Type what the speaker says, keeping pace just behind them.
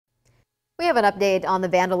We have an update on the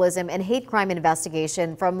vandalism and hate crime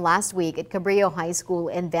investigation from last week at Cabrillo High School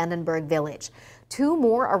in Vandenberg Village. 2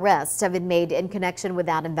 more arrests have been made in connection with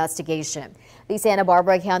that investigation. The Santa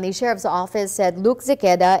Barbara County Sheriff's Office said Luke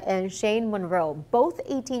Ziqueda and Shane Monroe, both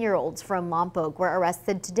 18-year-olds from Lompoc, were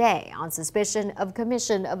arrested today on suspicion of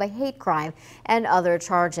commission of a hate crime and other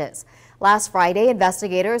charges. Last Friday,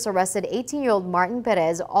 investigators arrested 18-year-old Martin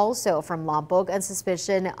Perez, also from Lompoc, on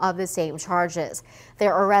suspicion of the same charges.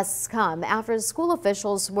 Their arrests come after school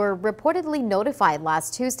officials were reportedly notified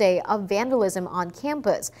last Tuesday of vandalism on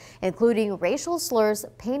campus, including racial slurs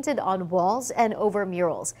painted on walls and over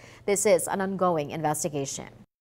murals. This is an ongoing investigation.